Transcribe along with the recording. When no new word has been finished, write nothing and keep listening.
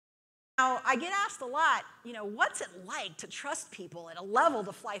Now, I get asked a lot, what's it like to trust people at a level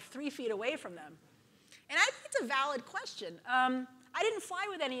to fly 3 feet away from them? And I think it's a valid question. I didn't fly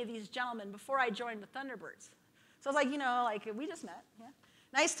with any of these gentlemen before I joined the Thunderbirds. So I was like, we just met. Yeah.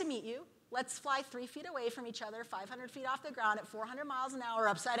 Nice to meet you. Let's fly 3 feet away from each other, 500 feet off the ground at 400 miles an hour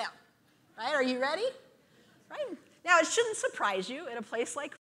upside down. Right? Are you ready? Right? Now, it shouldn't surprise you at a place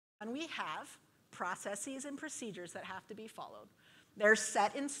like when we have processes and procedures that have to be followed. They're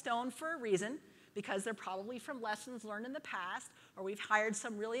set in stone for a reason, because they're probably from lessons learned in the past, or we've hired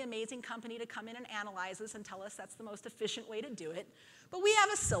some really amazing company to come in and analyze us and tell us that's the most efficient way to do it. But we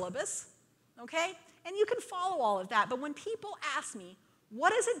have a syllabus, okay? And you can follow all of that. But when people ask me,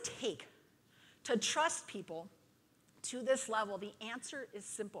 what does it take to trust people to this level, the answer is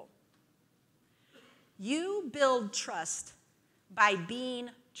simple. You build trust by being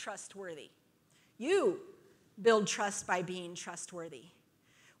trustworthy. You build trust by being trustworthy.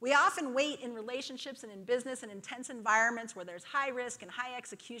 We often wait in relationships and in business and intense environments where there's high risk and high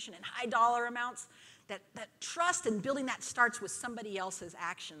execution and high dollar amounts, that trust and building that starts with somebody else's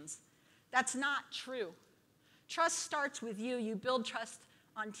actions. That's not true. Trust starts with you. You build trust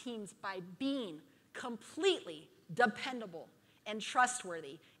on teams by being completely dependable and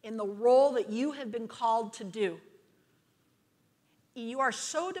trustworthy in the role that you have been called to do. You are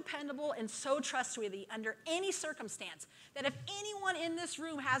so dependable and so trustworthy under any circumstance that if anyone in this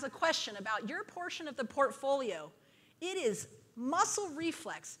room has a question about your portion of the portfolio, it is muscle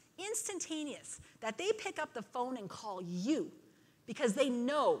reflex, instantaneous, that they pick up the phone and call you because they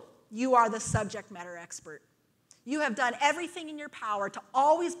know you are the subject matter expert. You have done everything in your power to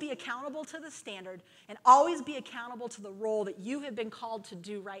always be accountable to the standard and always be accountable to the role that you have been called to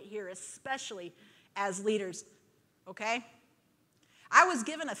do right here, especially as leaders, okay? I was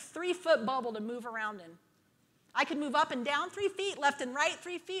given a 3-foot bubble to move around in. I could move up and down 3 feet, left and right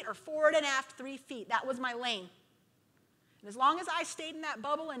 3 feet, or forward and aft 3 feet. That was my lane. And as long as I stayed in that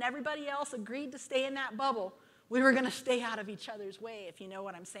bubble and everybody else agreed to stay in that bubble, we were going to stay out of each other's way, if you know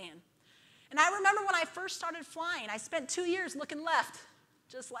what I'm saying. And I remember when I first started flying, I spent 2 years looking left,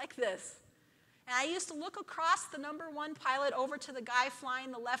 just like this. And I used to look across the #1 pilot over to the guy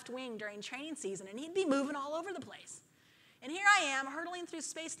flying the left wing during training season, and he'd be moving all over the place. And here I am, hurtling through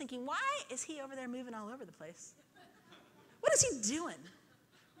space, thinking, why is he over there moving all over the place? What is he doing?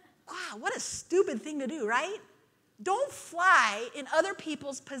 Wow, what a stupid thing to do, right? Don't fly in other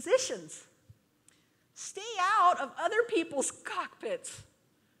people's positions. Stay out of other people's cockpits,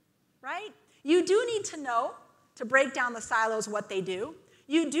 right? You do need to know, to break down the silos, what they do.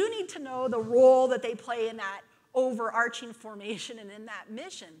 You do need to know the role that they play in that overarching formation and in that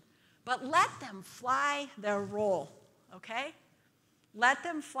mission. But let them fly their role. Okay? Let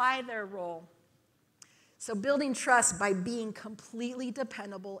them fly their role. So building trust by being completely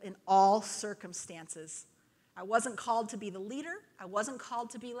dependable in all circumstances. I wasn't called to be the leader. I wasn't called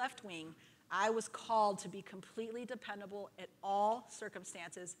to be left wing. I was called to be completely dependable at all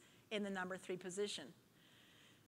circumstances in the #3 position.